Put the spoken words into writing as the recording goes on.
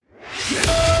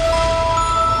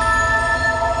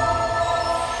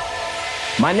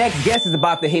My next guest is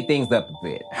about to hit things up a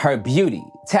bit. Her beauty,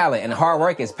 talent, and hard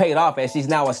work has paid off as she's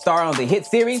now a star on the hit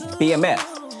series BMF.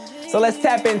 So let's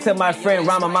tap into my friend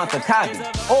Rama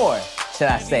Montakhabi, or should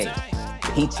I say,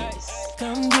 Peaches.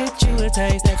 Come get you a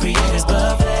taste that creators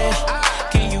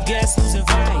buffet. Can you guess who's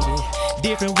invited?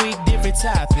 Different week, different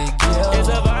topic. It's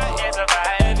a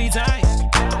vibe every time.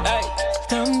 Hey,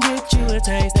 come get you a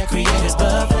taste that creators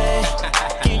buffet.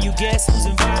 Can you guess who's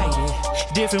invited?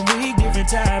 Different week, different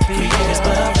topic. Creators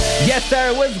buffet. Yes,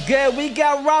 sir. What's good? We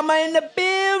got Rama in the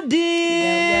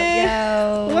building.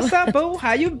 Yo. What's up, boo?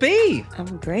 How you be?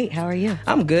 I'm great. How are you?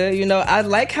 I'm good. You know, I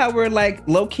like how we're like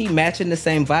low-key matching the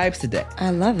same vibes today.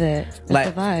 I love it. It's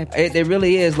like the vibe. It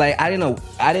really is. Like I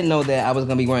didn't know that I was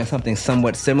gonna be wearing something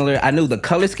somewhat similar. I knew the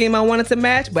color scheme I wanted to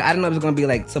match, but I didn't know it was gonna be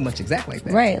like so much exact like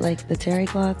that. Right, like the terry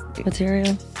cloth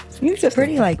material. You just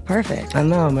Pretty like perfect. I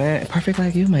know, man. Perfect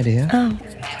like you, my dear. Oh,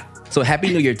 So happy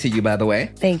New Year to you, by the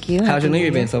way. thank you. How's Happy your New New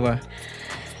Year been Year. so far?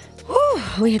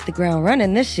 Whew, we hit the ground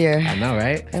running this year. I know,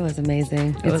 right? It was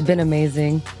amazing. It's been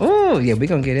amazing. Oh, yeah, we're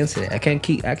gonna get into it. I can't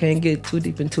get too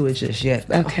deep into it just yet.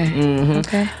 Okay. Mm-hmm.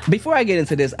 Okay. Before I get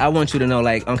into this, I want you to know,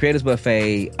 like, on Creators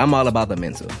Buffet, I'm all about the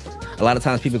mental. A lot of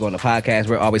times people go on the podcast,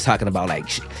 we're always talking about, like,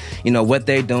 what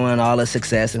they're doing, all the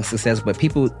success, but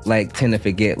people, like, tend to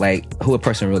forget, like, who a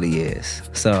person really is.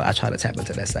 So I try to tap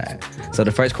into that side. So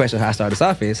the first question I start us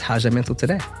off is, how's your mental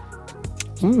today?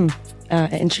 An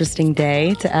interesting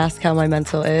day to ask how my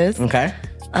mental is. Okay.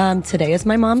 Today is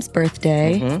my mom's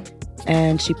birthday, Mm-hmm.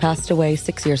 and she passed away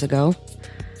 6 years ago.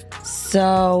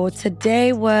 So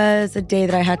today was a day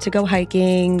that I had to go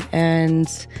hiking and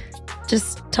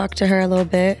just talk to her a little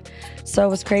bit. So it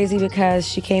was crazy because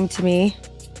she came to me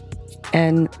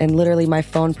and literally my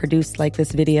phone produced like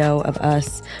this video of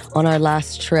us on our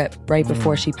last trip right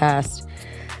before she passed.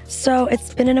 So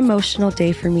it's been an emotional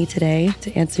day for me today,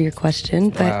 to answer your question.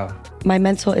 But Wow. my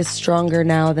mental is stronger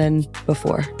now than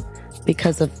before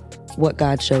because of what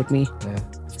God showed me. Yeah.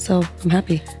 So I'm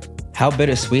happy. How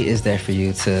bittersweet is that for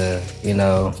you to,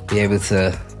 be able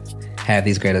to have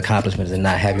these great accomplishments and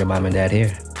not have your mom and dad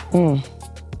here?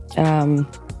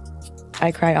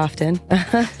 I cry often.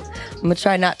 I'm gonna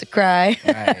try not to cry.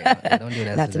 Right. Don't do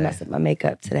that Not to today. mess up my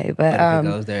makeup today, but If it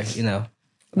goes there,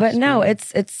 But no,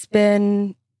 it's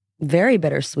been very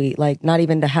bittersweet. Like not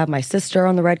even to have my sister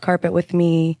on the red carpet with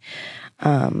me.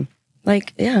 So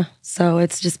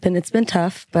it's been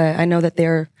tough, but I know that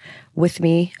they're with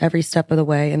me every step of the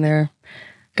way and they're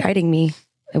guiding me.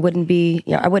 I wouldn't be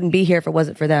here if it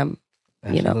wasn't for them.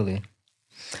 Absolutely.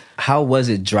 How was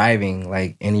it driving,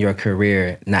 like, in your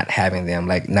career, not having them?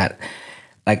 Like, not...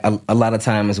 Like, a lot of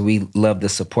times we love the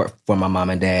support from my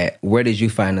mom and dad. Where did you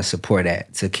find the support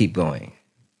at to keep going?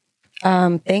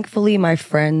 Thankfully, my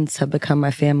friends have become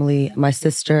my family. My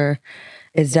sister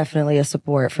is definitely a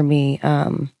support for me.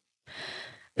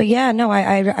 But yeah, no,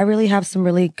 I really have some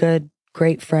really good,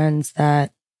 great friends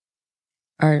that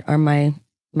are my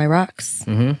rocks.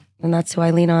 Mm-hmm. And that's who I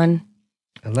lean on.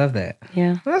 I love that.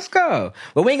 Yeah. Let's go.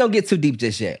 But we ain't gonna get too deep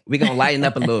just yet. We're gonna lighten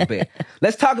up a little bit.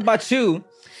 Let's talk about you.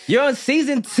 You're on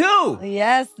season 2.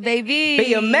 Yes, baby.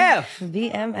 BMF.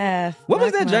 BMF. What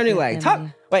was Black that journey Mafia like?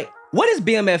 Family. What is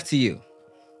BMF to you?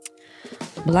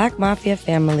 Black Mafia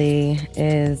Family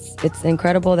it's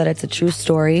incredible that it's a true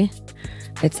story.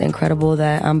 It's incredible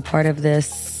that I'm part of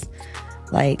this,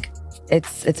 like,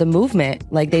 it's a movement.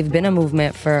 Like, they've been a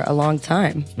movement for a long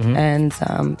time. Mm-hmm. And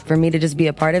for me to just be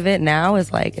a part of it now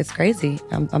is like, it's crazy.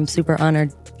 I'm super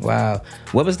honored. Wow.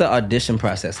 What was the audition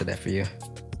process of that for you?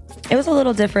 It was a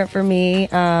little different for me.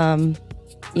 I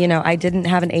didn't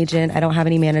have an agent. I don't have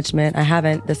any management. I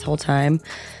haven't this whole time.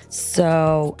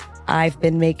 So I've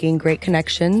been making great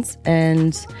connections.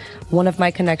 And one of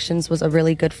my connections was a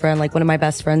really good friend, like one of my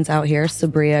best friends out here,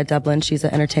 Sabria Dublin. She's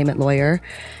an entertainment lawyer.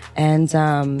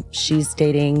 And she's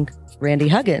dating Randy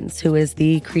Huggins, who is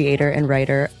the creator and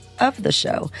writer of the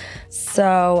show.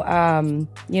 So,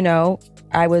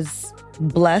 I was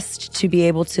blessed to be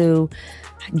able to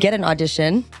get an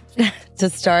audition to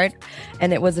start.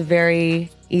 And it was a very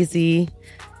easy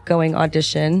going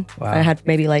audition. Wow. I had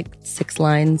maybe like 6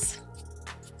 lines.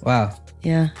 Wow.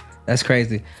 Yeah. That's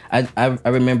crazy. I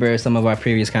remember some of our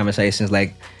previous conversations,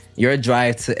 like, your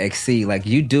drive to exceed, like,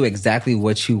 you do exactly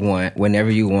what you want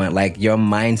whenever you want. Like, your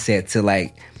mindset to,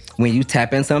 like, when you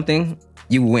tap in something,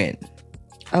 you win.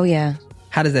 Oh, yeah.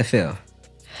 How does that feel?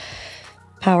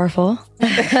 Powerful.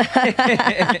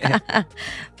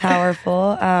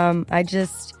 Powerful. I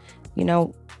just,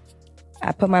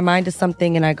 I put my mind to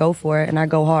something and I go for it and I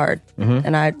go hard.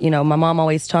 Mm-hmm. And my mom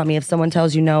always taught me, if someone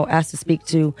tells you no, ask to speak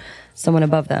to someone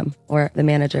above them or the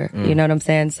manager. You know what I'm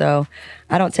saying? So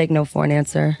I don't take no for an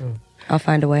answer. I'll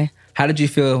find a way. How did you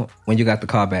feel when you got the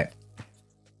call back?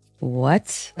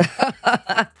 What?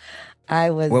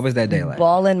 What was that day like?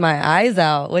 Bawling my eyes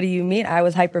out. What do you mean? I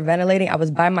was hyperventilating. I was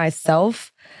by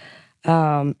myself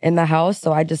in the house.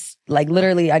 So I just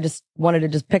literally, I just wanted to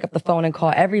just pick up the phone and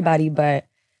call everybody, but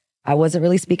I wasn't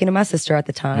really speaking to my sister at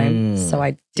the time. So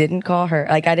I didn't call her.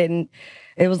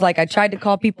 It was like I tried to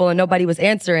call people and nobody was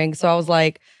answering. So I was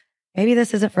like, maybe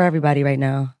this isn't for everybody right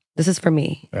now. This is for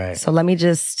me. Right. So let me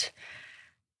just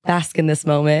bask in this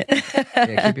moment.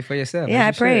 Yeah, keep it for yourself. Yeah,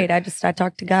 I prayed. I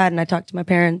talked to God and I talked to my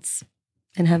parents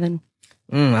in heaven.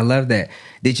 I love that.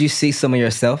 Did you see some of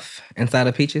yourself inside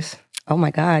of Peaches? Oh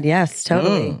my God, yes,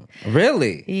 totally.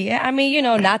 Really? Yeah, I mean,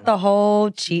 not the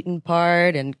whole cheating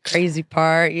part and crazy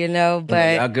part,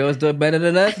 but our girls do it better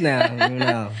than us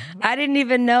now, I didn't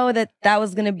even know that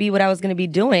was going to be what I was going to be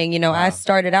doing. Wow. I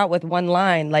started out with one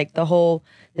line, like the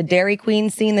Dairy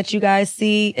Queen scene that you guys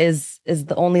see is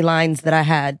the only lines that I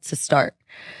had to start.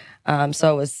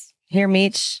 So it was, here,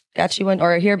 Meech, got you one,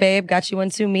 or here, babe, got you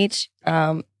one too, Meech.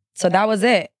 So that was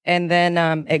it. And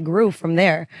then it grew from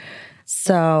there.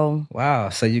 So. Wow.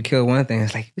 So you killed one thing.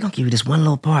 It's like, we're going to give you this one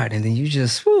little part. And then you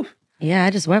just, whew. Yeah, I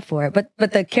just went for it. But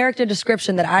the character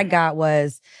description that I got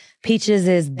was Peaches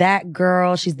is that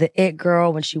girl. She's the it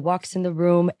girl. When she walks in the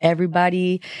room,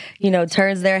 everybody,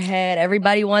 turns their head.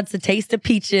 Everybody wants a taste of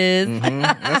peaches.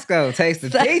 Let's go. Taste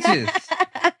the peaches.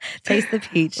 Taste the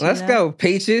peach. Let's go.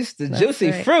 Peaches, the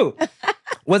juicy fruit.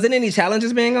 Was it any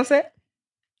challenges being on set?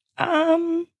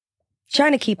 Trying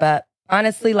to keep up.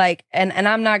 Honestly, and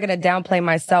I'm not going to downplay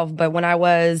myself, but when I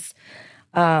was,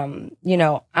 I'm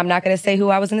not going to say who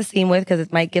I was in the scene with because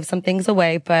it might give some things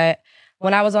away. But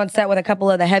when I was on set with a couple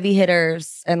of the heavy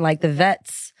hitters and the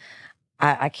vets,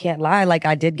 I can't lie.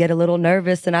 I did get a little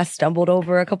nervous and I stumbled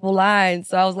over a couple lines.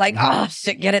 So I was like, oh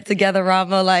shit, get it together,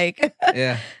 Rama.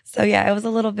 Yeah. So yeah, it was a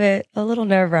little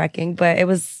nerve wracking, but it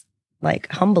was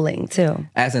humbling too.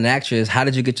 As an actress, how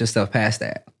did you get yourself past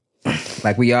that?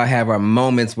 We all have our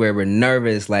moments where we're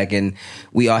nervous, and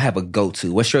we all have a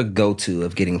go-to. What's your go-to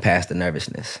of getting past the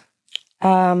nervousness?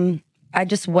 I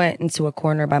just went into a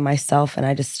corner by myself and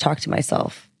I just talked to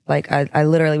myself. I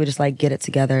literally would just get it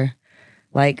together.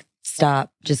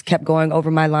 Stop. Just kept going over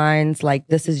my lines.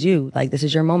 This is you. This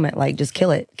is your moment. Just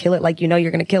kill it. Kill it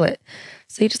you're going to kill it.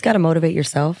 So you just got to motivate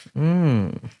yourself.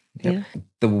 Yeah.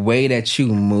 The way that you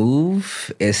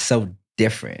move is so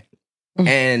different.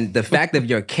 And the fact of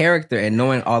your character and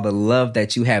knowing all the love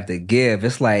that you have to give,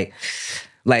 it's like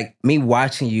me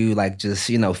watching you, just,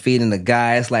 feeding the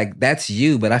guys, that's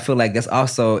you. But I feel like that's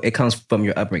also, it comes from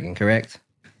your upbringing, correct?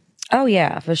 Oh,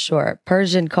 yeah, for sure.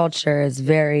 Persian culture is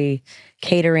very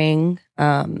catering,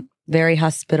 very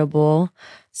hospitable.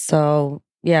 So,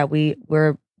 yeah,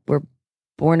 we're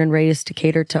born and raised to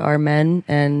cater to our men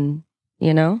and,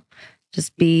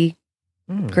 just be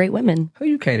great women. Who are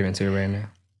you catering to right now?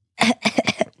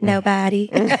 Nobody.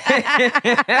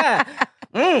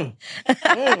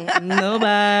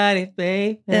 Nobody,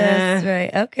 babe. That's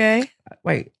right. Okay.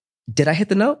 Wait, did I hit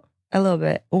the note? A little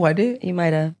bit. Oh, I did? You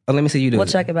might have. Oh, let me see you do it. We'll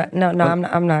check it back. No,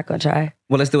 I'm not going to try.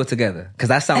 Well, let's do it together.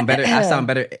 Because I sound better. I sound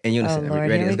better in unison. Oh, Lord,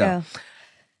 ready? Let's go.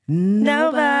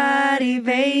 Nobody,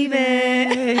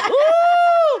 baby.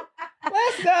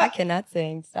 Let's go. I cannot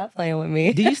sing. Stop playing with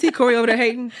me. Do you see Corey over there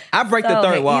hating? I break the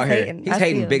third wall here. Hating. He's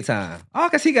hating big time. All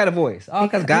because he got a voice. All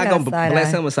because God gonna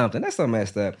bless him with something. That's so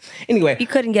messed up. Anyway. You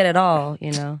couldn't get it all,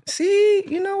 See,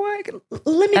 you know what?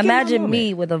 Let me imagine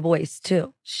me with a voice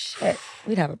too. Shit.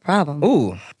 We'd have a problem.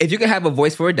 Ooh. If you could have a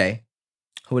voice for a day,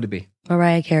 who would it be?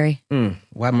 Mariah Carey.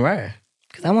 Why Mariah?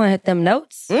 Because I want to hit them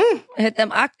notes. Hit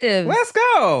them octaves. Let's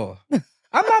go.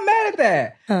 I'm not mad at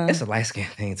that. It's a light skin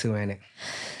thing too, ain't it?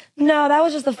 No, that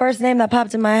was just the first name that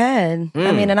popped in my head.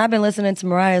 I mean, and I've been listening to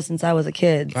Mariah since I was a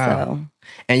kid. Wow. So.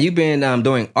 And you've been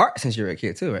doing art since you were a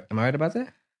kid too, right? Am I right about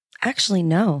that? Actually,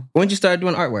 no. When did you start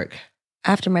doing artwork?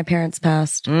 After my parents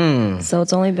passed. So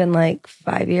it's only been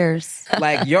 5 years.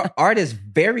 Your art is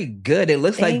very good. It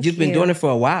looks like you've been doing it for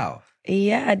a while.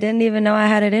 Yeah, I didn't even know I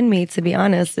had it in me, to be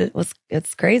honest.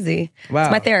 It's crazy. Wow.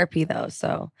 It's my therapy though.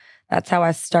 So that's how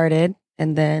I started.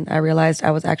 And then I realized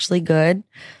I was actually good.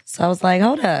 So I was like,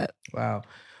 hold up. Wow.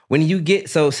 When you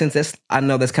get, since I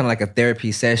know that's kind of like a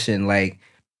therapy session,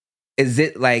 is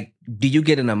it do you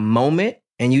get in a moment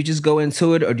and you just go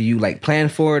into it, or do you plan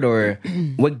for it, or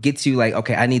what gets you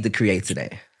okay, I need to create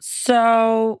today?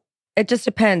 So it just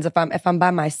depends. If I'm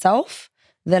by myself,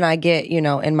 then I get,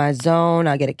 in my zone.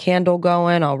 I'll get a candle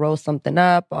going. I'll roll something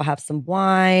up. I'll have some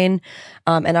wine.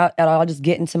 And I'll just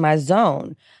get into my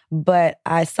zone. But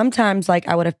I sometimes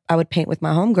I would paint with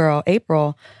my homegirl,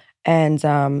 April. And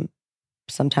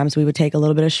sometimes we would take a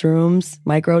little bit of shrooms,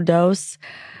 microdose.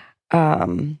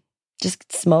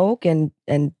 just smoke and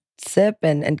sip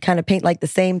and kind of paint like the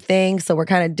same thing. So we're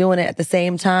kind of doing it at the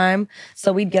same time.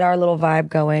 So we'd get our little vibe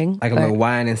going. Like a little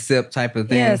wine and sip type of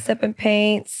thing? Yeah, sip and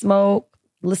paint, smoke,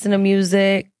 listen to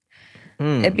music.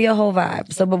 It'd be a whole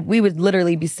vibe. So but we would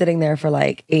literally be sitting there for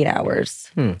like 8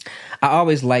 hours. I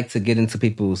always like to get into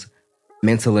people's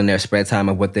mental and their spare time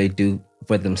of what they do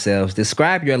for themselves.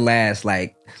 Describe your last,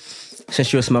 like,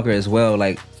 since you're a smoker as well,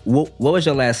 like, what was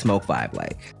your last smoke vibe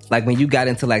like? Like when you got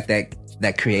into like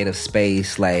that creative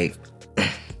space, like...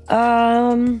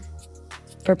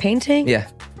 For painting? Yeah.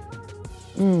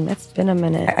 It's been a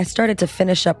minute. I started to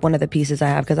finish up one of the pieces I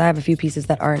have because I have a few pieces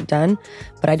that aren't done,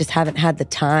 but I just haven't had the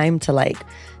time to like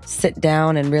sit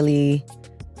down and really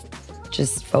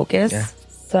just focus. Yeah.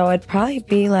 So it'd probably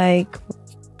be like,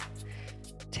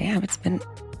 damn, it's been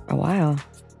a while.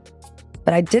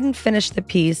 But I didn't finish the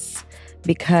piece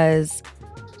because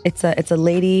it's a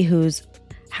lady who's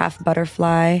half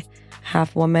butterfly,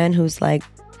 half woman, who's like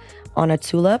on a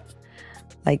tulip,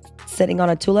 like sitting on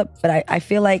a tulip. But I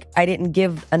feel like I didn't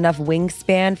give enough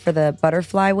wingspan for the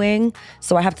butterfly wing.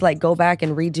 So I have to like go back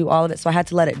and redo all of it. So I had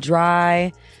to let it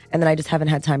dry. And then I just haven't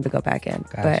had time to go back in.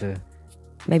 Gotcha.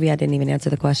 But maybe I didn't even answer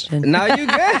the question. No, you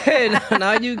good.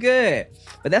 No, you good.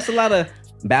 But that's a lot of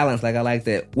balance. Like, I like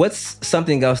that. What's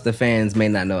something else the fans may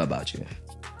not know about you?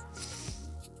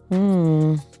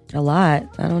 A lot.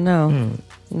 I don't know.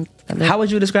 How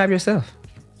would you describe yourself?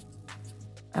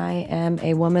 I am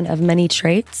a woman of many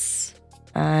traits.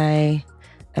 I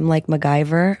am like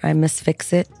MacGyver. I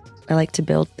misfix it. I like to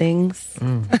build things.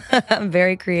 I'm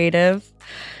very creative.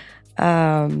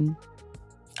 I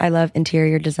love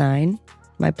interior design.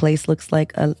 My place looks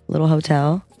like a little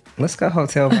hotel. Let's go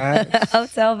hotel vibes.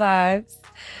 Hotel vibes.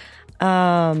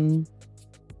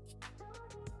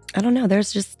 I don't know.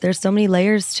 There's so many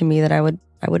layers to me that I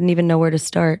wouldn't even know where to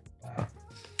start.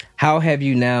 How have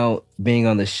you now being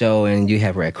on the show and you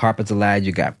have red carpets a lot,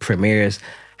 you got premieres?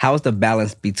 How is the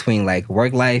balance between like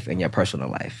work life and your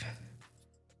personal life?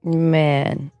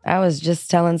 Man, I was just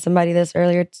telling somebody this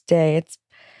earlier today.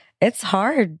 It's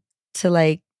hard to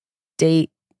like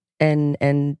date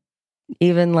and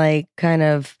even like kind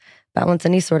of balance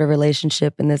any sort of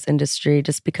relationship in this industry,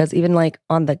 just because even like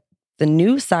on the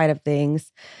news side of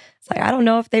things, it's like I don't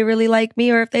know if they really like me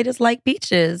or if they just like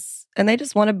peaches and they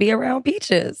just want to be around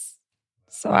peaches.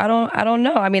 So I don't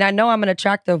know. I mean, I know I'm an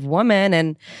attractive woman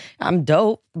and I'm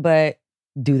dope, but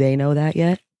do they know that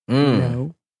yet?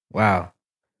 No. Wow.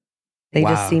 They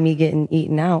just see me getting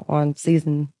eaten out on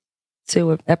season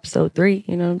 2 of episode 3.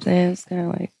 You know what I'm saying? It's kind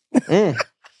of like...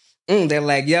 They're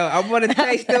like, yo, I want to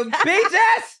taste the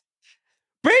peaches.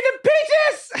 Bring the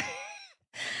peaches.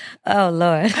 Oh,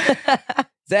 Lord.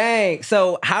 Dang.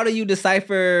 So how do you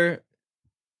decipher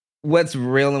what's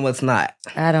real and what's not?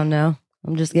 I don't know.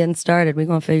 I'm just getting started. We're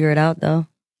going to figure it out, though.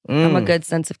 I'm a good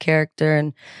sense of character,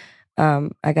 and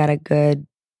I got a good,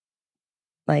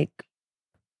 like,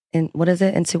 what is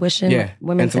it? Intuition? Yeah.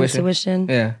 Women's intuition.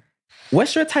 Yeah.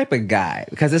 What's your type of guy?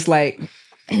 Because it's like,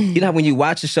 you know, when you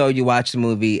watch a show, you watch the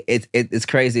movie, it's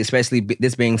crazy, especially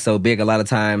this being so big. A lot of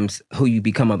times who you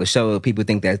become on the show, people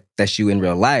think that that's you in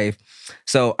real life.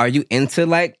 So are you into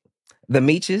like the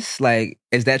meeches? Like,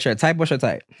 is that your type? What's your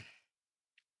type?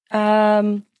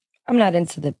 I'm not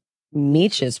into the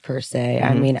meeches per se.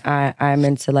 I mean, I'm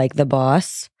into like the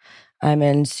boss. I'm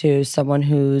into someone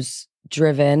who's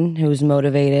driven, who's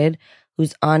motivated,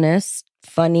 who's honest,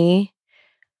 funny,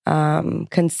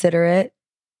 considerate.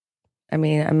 I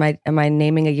mean, am I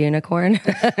naming a unicorn?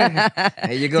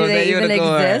 There you go. Do they even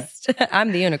unicorn. exist?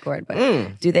 I'm the unicorn,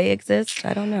 but do they exist?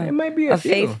 I don't know. It might be a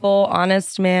few. faithful,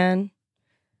 honest man.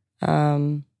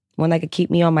 One that could keep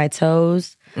me on my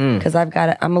toes, because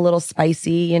I'm a little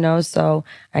spicy, you know, so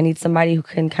I need somebody who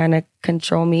can kind of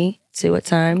control me too at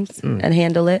times and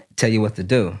handle it. Tell you what to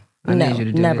do. I No, need you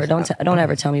to do never. this. Don't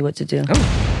ever tell me what to do.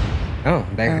 Yo,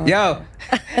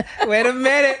 wait a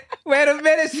minute.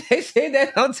 She said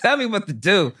that. Don't tell me what to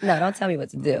do. No, don't tell me what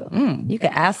to do. You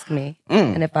can ask me,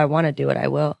 and if I want to do it, I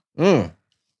will.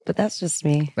 But that's just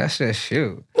me. That's just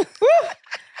you.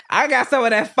 I got some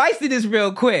of that feistiness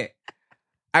real quick.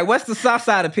 All right, what's the soft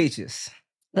side of peaches?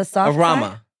 The soft of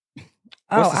Rama. side?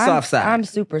 What's the soft side? I'm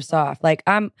super soft. Like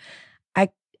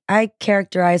I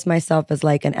characterize myself as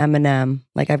like an M&M.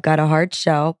 Like I've got a hard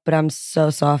shell, but I'm so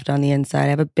soft on the inside. I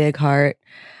have a big heart.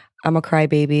 I'm a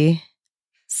crybaby.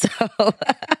 So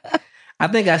I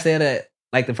think I said it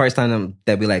like the first time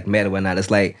that we like met or whatnot.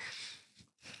 It's like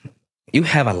you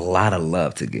have a lot of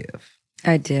love to give.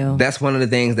 I do. That's one of the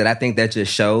things that I think that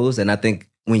just shows. And I think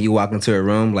when you walk into a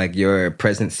room, like your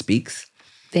presence speaks.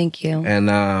 Thank you. And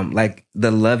like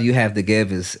the love you have to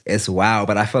give is wild.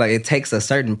 But I feel like it takes a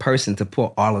certain person to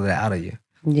pull all of that out of you.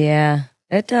 Yeah,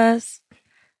 it does.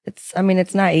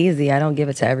 It's not easy. I don't give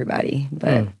it to everybody,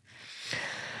 but.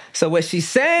 So what she's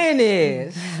saying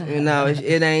is,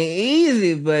 it ain't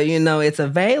easy, but it's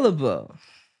available.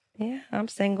 Yeah, I'm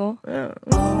single. Yeah.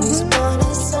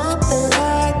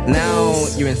 Now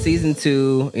you're in season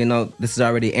 2. This is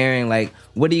already airing. Like,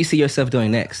 what do you see yourself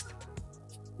doing next?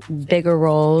 Bigger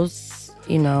roles.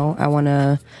 I want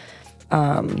to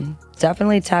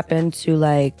definitely tap into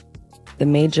like the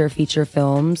major feature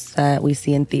films that we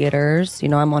see in theaters.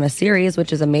 I'm on a series,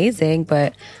 which is amazing,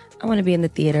 but I want to be in the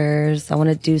theaters. I want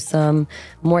to do some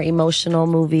more emotional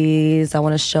movies. I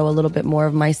want to show a little bit more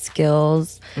of my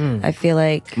skills. I feel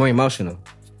like... More emotional?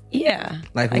 Yeah.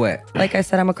 Like what? Like I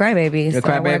said, I'm a crybaby. You're a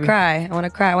crybaby? I want to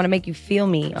cry. I want to make you feel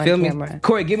me on camera.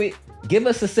 Corey, give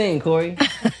us a scene, Corey.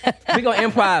 We're going to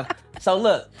improv. So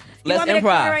look, let's want me improv. To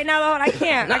cry right now, though? I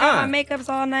can't. I got my makeups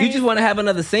all night. You just want to have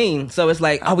another scene. So it's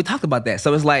like, we talked about that.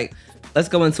 So it's like, let's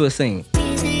go into a scene.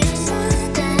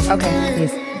 Okay,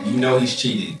 please. He's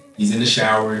cheating. He's in the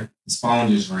shower. His phone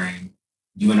just rang.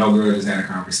 You and old girl just had a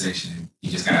conversation. You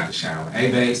just got out the shower.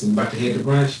 Hey, babe, so we about to head to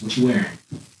brunch? What you wearing?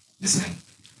 Listen.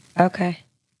 Okay.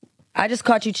 I just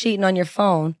caught you cheating on your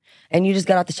phone, and you just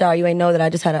got out the shower. You ain't know that I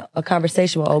just had a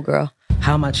conversation with old girl.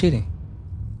 How am I cheating?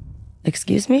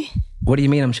 Excuse me? What do you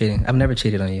mean I'm cheating? I've never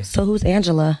cheated on you. So who's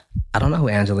Angela? I don't know who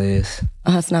Angela is.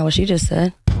 That's not what she just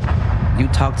said. You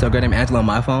talked to a girl named Angela on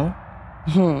my phone?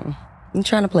 You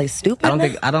trying to play stupid?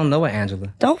 I don't know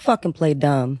Angela. Don't fucking play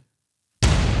dumb.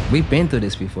 We've been through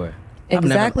this before.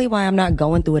 Exactly why I'm not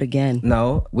going through it again.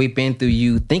 No, we've been through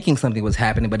you thinking something was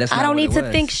happening, but that's not I don't what need it to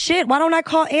was. think shit. Why don't I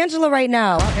call Angela right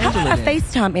now? How about I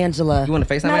FaceTime Angela? You want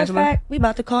to FaceTime Matter Angela? Of fact, we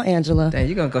about to call Angela. Damn,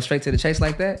 you gonna go straight to the chase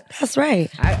like that? That's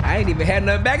right. I ain't even had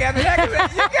nothing back after that. I ain't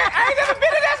never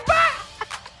been in that spot.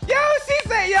 Yo, she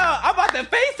said, I'm about to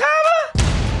FaceTime her.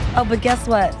 Oh, but guess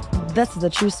what? This is a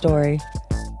true story.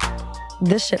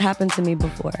 This shit happened to me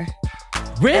before.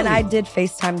 Really? And I did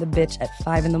FaceTime the bitch at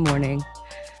 5 a.m.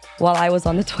 while I was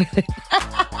on the toilet.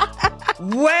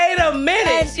 Wait a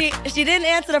minute. And she didn't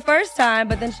answer the first time,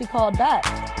 but then she called back.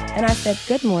 And I said,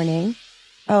 good morning.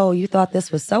 Oh, you thought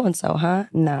this was so-and-so, huh?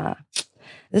 Nah.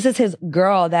 This is his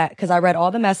girl because I read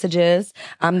all the messages.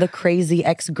 I'm the crazy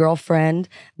ex-girlfriend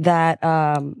that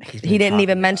he didn't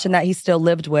even mention that he still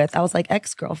lived with. I was like,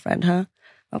 ex-girlfriend, huh?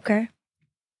 Okay.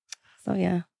 So,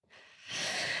 yeah.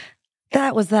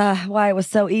 That was why it was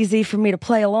so easy for me to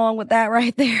play along with that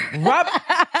right there.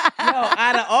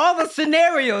 Out of all the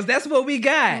scenarios, that's what we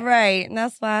got. Right. And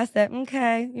that's why I said,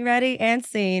 okay, you ready? And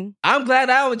scene. I'm glad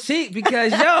I would cheat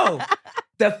because, when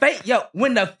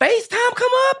the FaceTime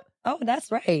come up. Oh,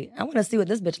 that's right. I want to see what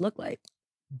this bitch look like.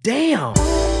 Damn.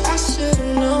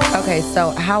 Okay,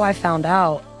 so how I found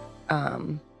out,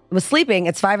 was sleeping.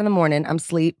 It's 5 a.m. I'm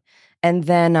asleep. And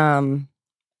then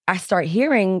I start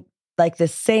hearing like the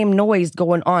same noise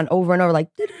going on over and over, like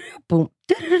boom,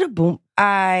 boom.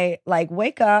 I like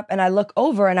wake up and I look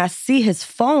over and I see his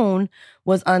phone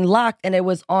was unlocked and it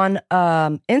was on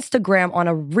Instagram on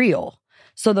a reel.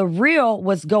 So the reel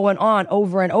was going on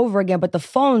over and over again, but the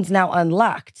phone's now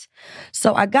unlocked.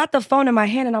 So I got the phone in my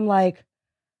hand and I'm like,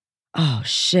 oh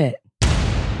shit.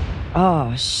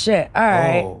 All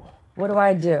right. Oh. What do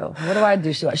I do?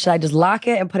 Should I just lock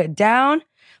it and put it down?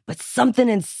 But something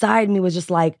inside me was just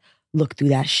like, look through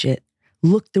that shit.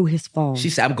 Look through his phone. She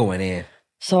said, I'm going in.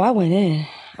 So I went in.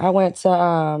 I went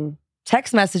to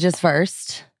text messages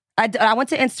first. I went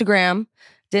to Instagram.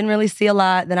 Didn't really see a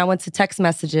lot. Then I went to text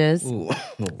messages. Ooh.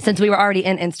 Since we were already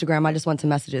in Instagram, I just went to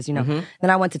messages, Mm-hmm. Then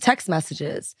I went to text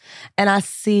messages. And I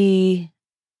see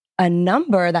a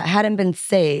number that hadn't been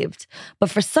saved. But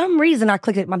for some reason, I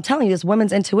clicked it. I'm telling you, this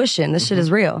women's intuition. This shit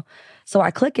is real. So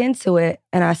I click into it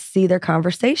and I see their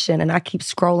conversation and I keep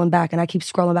scrolling back and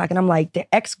I'm like,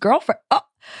 the ex-girlfriend,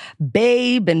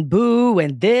 babe and boo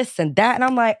and this and that. And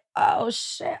I'm like, oh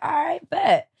shit, all right,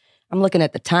 bet. I'm looking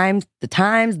at the times, the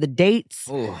dates.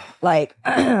 Ooh. Like,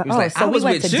 so we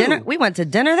went to dinner. We went to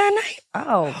dinner that night?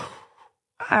 Oh,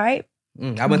 all right.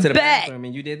 I went to the bathroom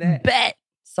and you did that? Bet.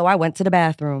 So I went to the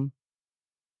bathroom,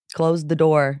 closed the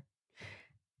door,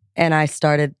 and I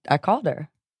called her.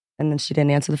 And then she didn't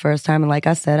answer the first time. And like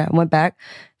I said, I went back.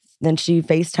 Then she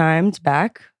FaceTimed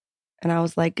back. And I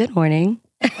was like, good morning.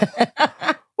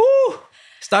 Ooh.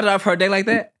 Started off her day like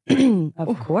that?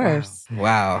 Of course.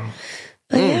 Wow.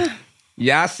 But yeah.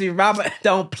 Y'all see Rama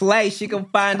don't play. She can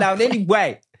find out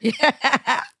anyway.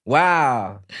 Yeah.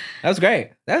 Wow. That was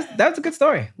great. That's a good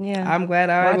story. Yeah. I'm glad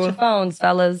Watch your phones,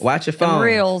 fellas. Watch your Them phone.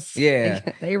 reels. Yeah.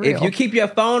 They real. If you keep your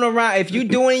phone around, if you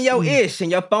doing your ish and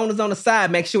your phone is on the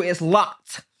side, make sure it's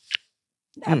locked.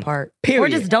 That part. Period. Or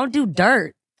just don't do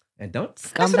dirt. And don't.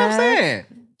 Scumbag. That's what I'm saying.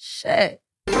 Shit.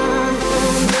 All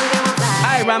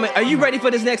right, Rama, are you ready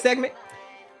for this next segment?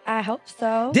 I hope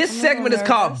so. This I'm a segment is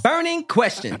little called nervous. Burning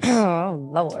Questions. Oh,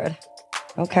 Lord.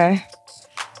 Okay.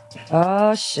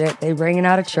 Oh, shit. They bringing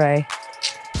out a tray.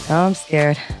 Oh, I'm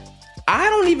scared. I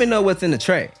don't even know what's in the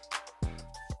tray.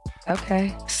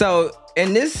 Okay. So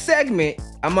in this segment,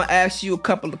 I'm going to ask you a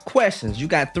couple of questions. You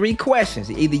got 3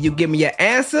 questions. Either you give me your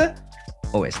answer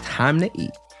or it's time to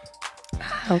eat.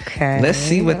 Okay. Let's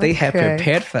see what they have Okay.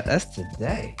 prepared for us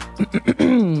today.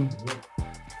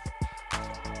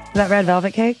 Is that red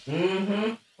velvet cake?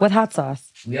 Mm-hmm. With hot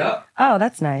sauce. Yep. Oh,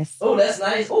 that's nice. Oh, that's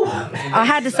nice. Oh, man. I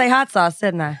had to say hot sauce,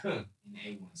 didn't I?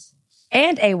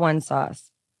 And A1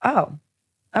 sauce. Oh,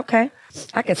 okay.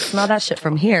 I could smell that shit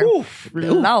from here. Oof.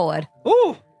 Lord.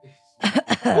 Ooh.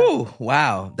 Ooh.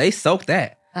 Wow. They soaked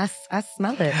that. I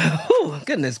smell it. Ooh,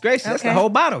 goodness gracious. That's the Okay. whole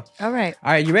bottle. All right.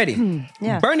 All right, you ready?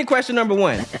 Yeah. Burning question number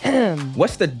 1.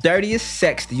 What's the dirtiest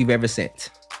sex that you've ever sent?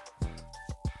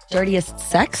 Dirtiest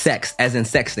sex? Sex, as in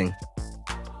sexting.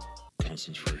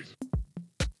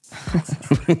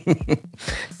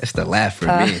 It's the laugh for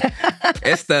me.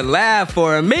 It's the laugh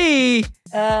for me.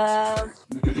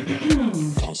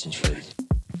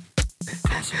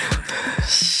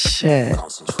 Shit.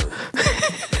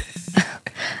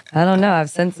 I don't know. I've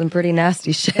sent some pretty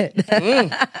nasty shit.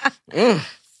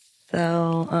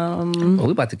 So, Oh,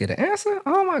 we about to get an answer?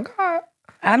 Oh my God.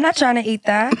 I'm not trying to eat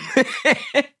that.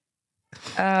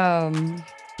 I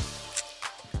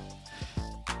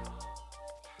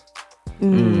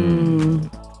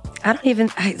don't even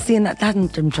seeing that. I'm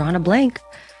drawing a blank.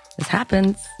 This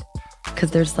happens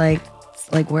because there's like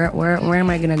where am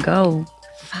I gonna go?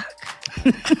 Fuck.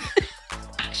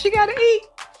 She gotta eat.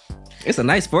 It's a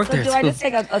nice fork So there do too. I just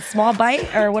take a small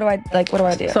bite or what do I like? What do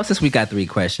I do? So since we got 3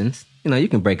 questions, you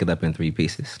can break it up in 3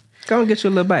 pieces. Go and get you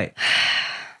a little bite.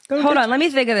 Hold on, let me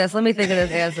think of this. Let me think of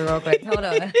this answer real quick. Hold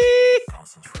on.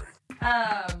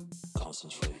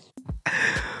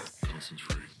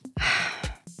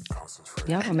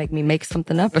 Y'all gonna make me make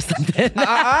something up or something.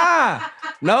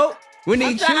 No, we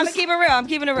need I'm gonna keep it real. I'm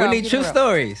keeping it real. We need true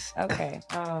stories. Okay.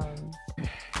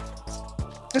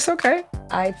 It's okay.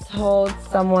 I told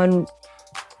someone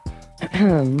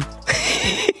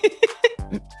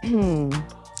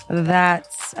that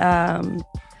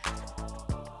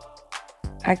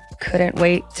I couldn't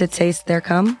wait to taste their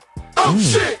cum.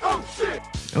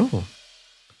 Oh.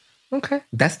 Okay.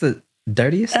 That's the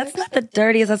dirtiest? That's not the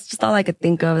dirtiest. That's just all I could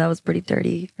think of. That was pretty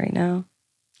dirty right now.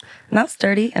 And that's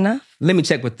dirty enough. Let me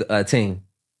check with the team.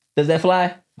 Does that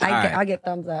fly? I'll get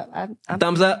thumbs up. I'm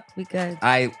Thumbs up? We good. All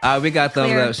right, we got thumbs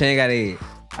Clear. up. She ain't got to eat.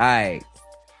 All right.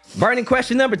 Burning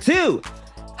question number 2.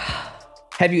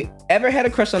 Have you ever had a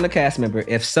crush on a cast member?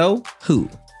 If so, who?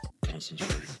 I'm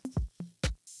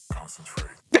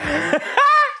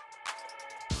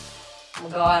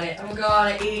gonna go on it. I'm gonna go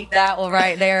on and eat that one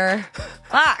right there.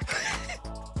 Fuck.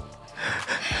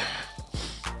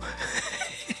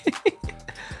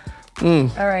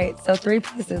 All right, so 3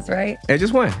 pieces, right? It's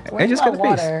just one. Where's It's just my got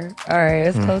a piece. water? All right,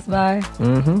 it's close by.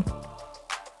 Mm-hmm.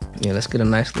 Yeah, let's get a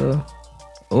nice little...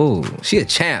 Oh, she a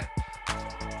champ.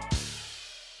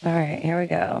 All right, here we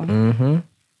go. Mm-hmm.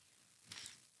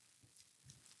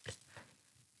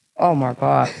 Oh my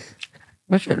God.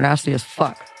 This shit nasty as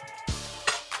fuck.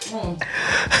 She said,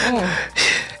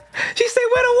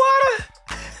 where the water?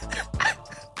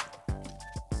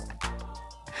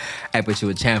 Hey, but you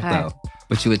a champ, Hi. though.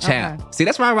 But you a champ. Okay. See,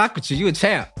 that's why I rock with you. You a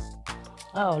champ.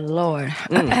 Oh, Lord.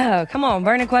 Come on,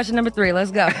 burning question number 3.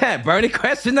 Let's go. Bernie,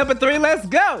 question number 3. Let's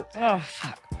go. Oh,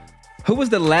 fuck. Who was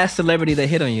the last celebrity that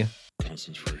hit on you?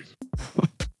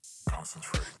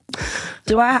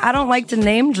 I don't like to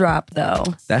name drop, though.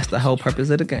 That's the whole purpose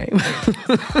of the game.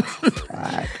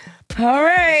 All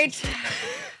right.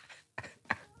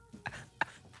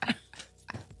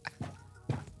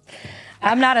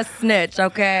 I'm not a snitch,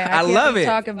 okay? I love it.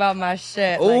 Talk about my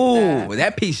shit. Ooh, like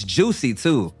that piece juicy,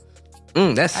 too.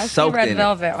 That's I see soaked red in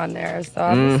velvet on there, so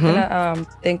I'm just gonna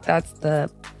think that's the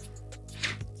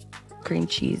cream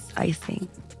cheese icing.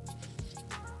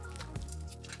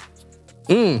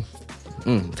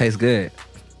 Tastes good.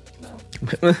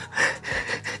 Oh,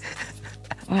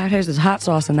 I taste this hot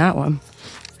sauce in that one.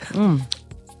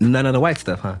 None of the white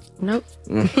stuff, huh? Nope.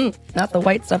 Not the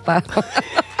white stuff.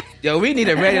 Yo, we need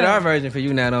a rated R version for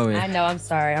you now, don't we? I know. I'm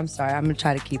sorry. I'm gonna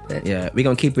try to keep it. Yeah, we're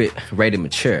going to keep it rated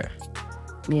mature.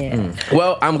 Yeah.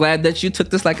 Well, I'm glad that you took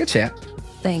this like a champ.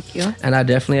 Thank you. And I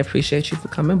definitely appreciate you for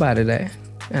coming by today.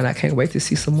 And I can't wait to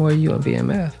see some more of you on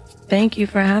BMF. Thank you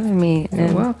for having me.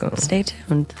 You're welcome. Stay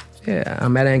tuned. Yeah,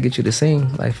 I'm mad I didn't get you to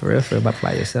sing, like for real,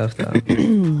 by yourself though.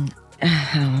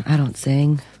 I don't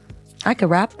sing. I could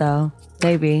rap though,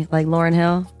 maybe like Lauryn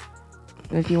Hill.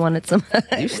 If you wanted some.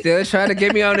 You still trying to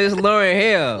get me on this Lauryn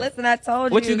Hill? Listen, I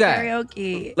told What you got?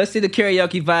 Karaoke. Let's see the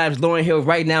karaoke vibes. Lauryn Hill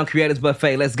right now, Creators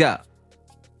Buffet. Let's go.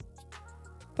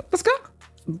 Let's go.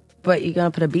 But you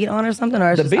gonna put a beat on or something,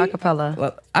 or it's just acapella?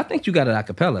 Well, I think you got it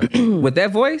acapella. With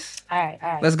that voice? All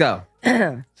right. Let's go.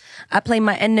 I play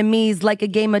my enemies like a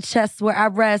game of chess where I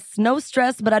rest. No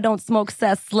stress, but I don't smoke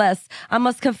cess less. I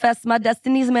must confess my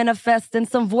destinies manifest in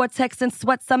some vortex and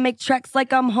sweats. I make tracks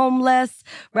like I'm homeless.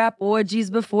 Rap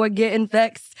orgies before getting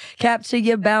vexed. Capture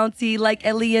your bounty like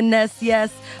Ellie Ness,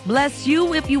 yes. Bless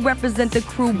you if you represent the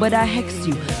crew, but I hex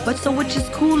you. But so which is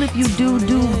cool if you do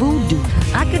voodoo.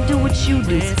 I could do what you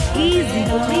do. Easy,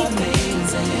 believe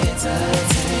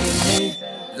me.